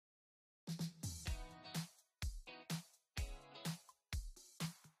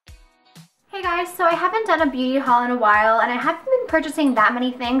guys, so I haven't done a beauty haul in a while, and I haven't been purchasing that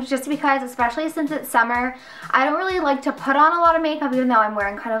many things just because, especially since it's summer, I don't really like to put on a lot of makeup, even though I'm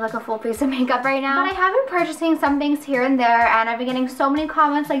wearing kind of like a full face of makeup right now. But I have been purchasing some things here and there, and I've been getting so many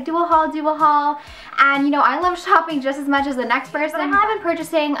comments like, do a haul, and you know, I love shopping just as much as the next person. But I have been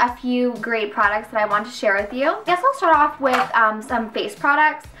purchasing a few great products that I want to share with you. I guess I'll start off with some face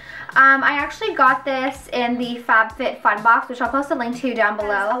products. I actually got this in the FabFitFun box, which I'll post a link to down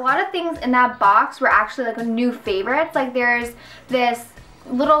below. A lot of things in that box were actually like new favorites. Like there's this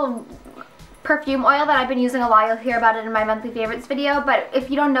little perfume oil that I've been using a lot. You'll hear about it in my monthly favorites video, but if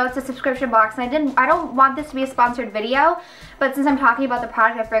you don't know, it's a subscription box, and I don't want this to be a sponsored video, but since I'm talking about the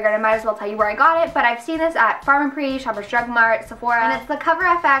product, I figured I might as well tell you where I got it. But I've seen this at Farm & Pre, Shoppers Drug Mart, Sephora, and it's the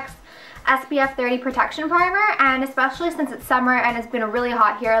CoverFX SPF 30 protection primer. And especially since it's summer and it's been really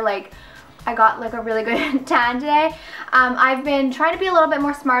hot here, like I got like a really good tan today, I've been trying to be a little bit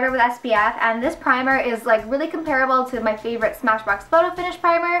more smarter with SPF, and this primer is like really comparable to my favorite Smashbox Photo Finish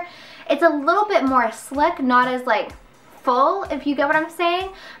primer. It's a little bit more slick, not as like full, if you get what I'm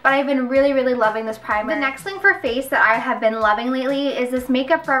saying, but I've been really loving this primer. The next thing for face that I have been loving lately is this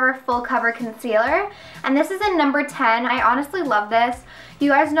Makeup Forever Full Cover Concealer, and this is in number 10. I honestly love this. You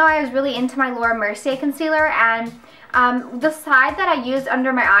guys know I was really into my Laura Mercier concealer, and the side that I used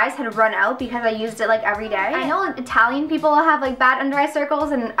under my eyes had run out because I used it like every day. I know Italian people have like bad under eye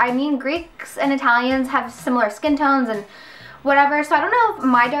circles, and I mean Greeks and Italians have similar skin tones and whatever, so I don't know if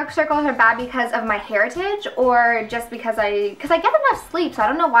my dark circles are bad because of my heritage or just because I get enough sleep, so I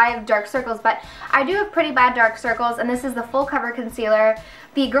don't know why I have dark circles, but I do have pretty bad dark circles, and this is the full cover concealer.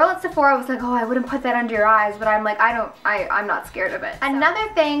 The girl at Sephora was like, oh, I wouldn't put that under your eyes, but I'm like, I'm not scared of it. So.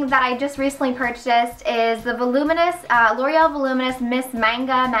 Another thing that I just recently purchased is the Voluminous, L'Oreal Voluminous Miss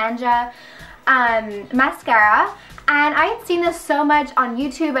Manja mascara. And I had seen this so much on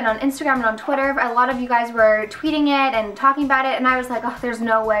YouTube and on Instagram and on Twitter. A lot of you guys were tweeting it and talking about it, and I was like, oh, there's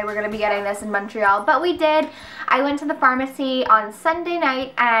no way we're going to be getting this in Montreal. But we did. I went to the pharmacy on Sunday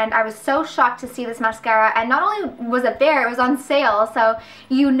night, and I was so shocked to see this mascara. And not only was it there, it was on sale. So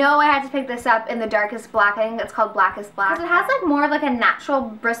you know I had to pick this up in the darkest black. I think it's called Blackest Black. Because it has like more of like a natural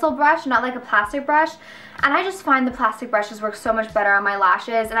bristle brush, not like a plastic brush. And I just find the plastic brushes work so much better on my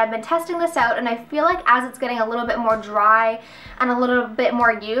lashes, and I've been testing this out, and I feel like as it's getting a little bit more dry and a little bit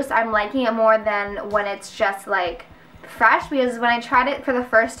more use, I'm liking it more than when it's just like fresh, because when I tried it for the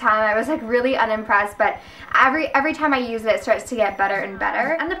first time I was like really unimpressed, but every time I use it, it starts to get better and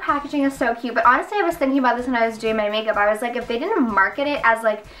better. And the packaging is so cute, but honestly I was thinking about this when I was doing my makeup. I was like, if they didn't market it as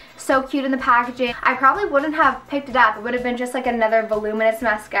like so cute in the packaging, I probably wouldn't have picked it up. It would have been just like another voluminous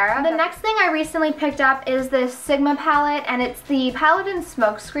mascara. The next thing I recently picked up is this Sigma palette, and it's the Paladin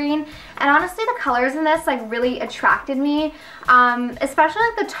Smokescreen, and honestly the colors in this like really attracted me, especially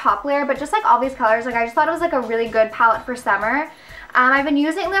like the top layer, but just like all these colors, like I just thought it was like a really good palette for summer. I've been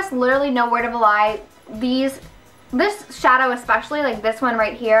using this, literally no word of a lie. This shadow especially, like this one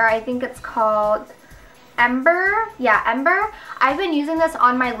right here, I think it's called Ember. Yeah, Ember. I've been using this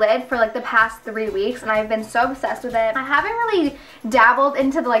on my lid for like the past 3 weeks, and I've been so obsessed with it. I haven't really dabbled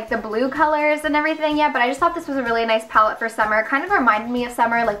into the blue colors and everything yet, but I just thought this was a really nice palette for summer. It kind of reminded me of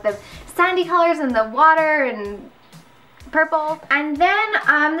summer, like the sandy colors and the water and purple. And then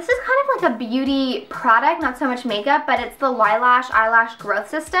this is kind of like a beauty product, not so much makeup, but it's the Lilash Eyelash Growth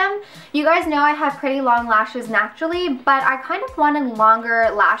System. You guys know I have pretty long lashes naturally, but I kind of wanted longer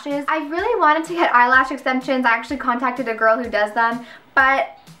lashes. I really wanted to get eyelash extensions. I actually contacted a girl who does them,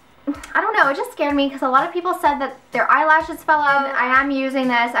 but I don't know, it just scared me because a lot of people said that their eyelashes fell out. I am using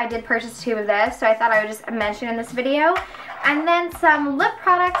this. I did purchase 2 of this, so I thought I would just mention in this video. And then some lip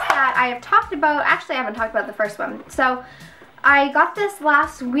products that I have talked about. Actually, I haven't talked about the first one. So I got this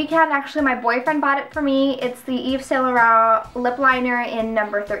last weekend. Actually, my boyfriend bought it for me. It's the Yves Saint Laurent lip liner in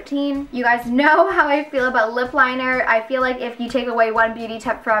number 13. You guys know how I feel about lip liner. I feel like if you take away one beauty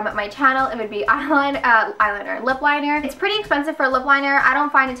tip from my channel, it would be lip liner. It's pretty expensive for a lip liner. I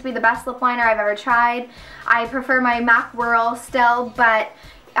don't find it to be the best lip liner I've ever tried. I prefer my MAC Whirl still, but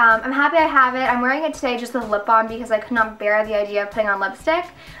I'm happy I have it. I'm wearing it today just with lip balm because I could not bear the idea of putting on lipstick.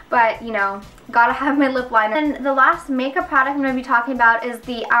 But, you know, gotta have my lip liner. And the last makeup product I'm going to be talking about is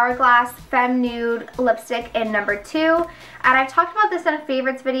the Hourglass Femme Nude lipstick in number 2. And I've talked about this in a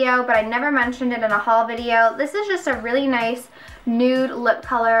favorites video, but I never mentioned it in a haul video. This is just a really nice nude lip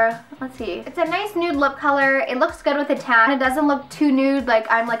color. Let's see. It's a nice nude lip color. It looks good with a tan. It doesn't look too nude like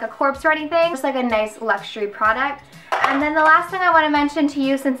I'm like a corpse or anything. Just like a nice luxury product. And then the last thing I want to mention to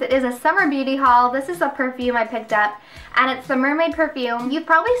you, since it is a summer beauty haul, this is a perfume I picked up, and it's the Mermaid perfume. You've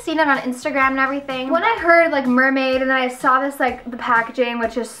probably seen it on Instagram and everything. When I heard like Mermaid and then I saw this like the packaging,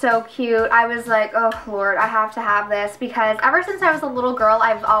 which is so cute, I was like, oh Lord, I have to have this, because ever since I was a little girl,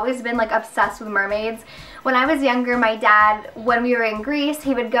 I've always been like obsessed with mermaids. When I was younger, my dad, when we were in Greece,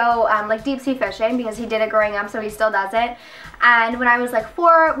 he would go like deep sea fishing, because he did it growing up, so he still does it. And when I was like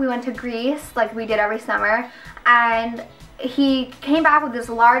 4, we went to Greece, like we did every summer, and he came back with this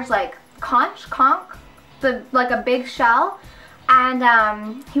large like conch, like a big shell,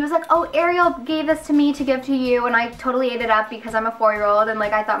 and he was like, oh, Ariel gave this to me to give to you, and I totally ate it up because I'm a 4-year-old, and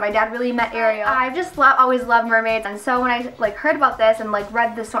like I thought my dad really met Ariel. I just always loved mermaids, and so when I like heard about this and like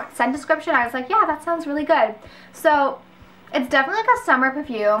read the scent description, I was like, yeah, that sounds really good. So it's definitely like a summer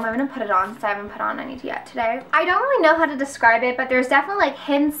perfume. I'm gonna put it on since I haven't put on any yet today. I don't really know how to describe it, but there's definitely like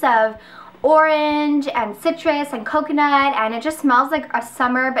hints of orange and citrus and coconut, and it just smells like a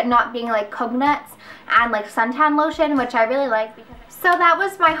summer, but not being like coconuts and like suntan lotion, which I really like. So that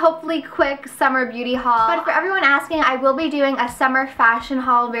was my hopefully quick summer beauty haul. But for everyone asking, I will be doing a summer fashion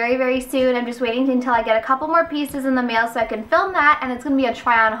haul very, very soon. I'm just waiting until I get a couple more pieces in the mail so I can film that, and it's going to be a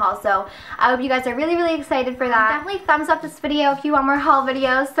try-on haul. So I hope you guys are really, really excited for that. Definitely thumbs up this video if you want more haul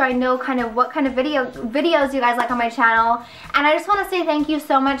videos, so I know kind of what kind of videos you guys like on my channel. And I just want to say thank you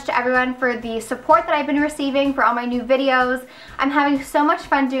so much to everyone for the support that I've been receiving for all my new videos. I'm having so much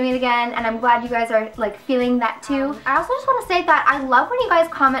fun doing it again, and I'm glad you guys are like feeling that too. I also just want to say that I love when you guys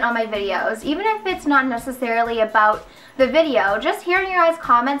comment on my videos, even if it's not necessarily about the video. Just hearing your guys'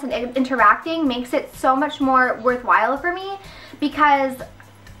 comments and interacting makes it so much more worthwhile for me, because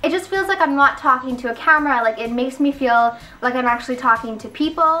it just feels like I'm not talking to a camera. Like, it makes me feel like I'm actually talking to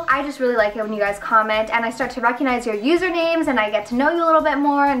people. I just really like it when you guys comment, and I start to recognize your usernames, and I get to know you a little bit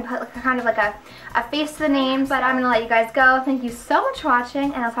more and put kind of like a face to the names. But I'm gonna let you guys go. Thank you so much for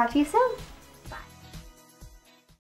watching, and I'll talk to you soon.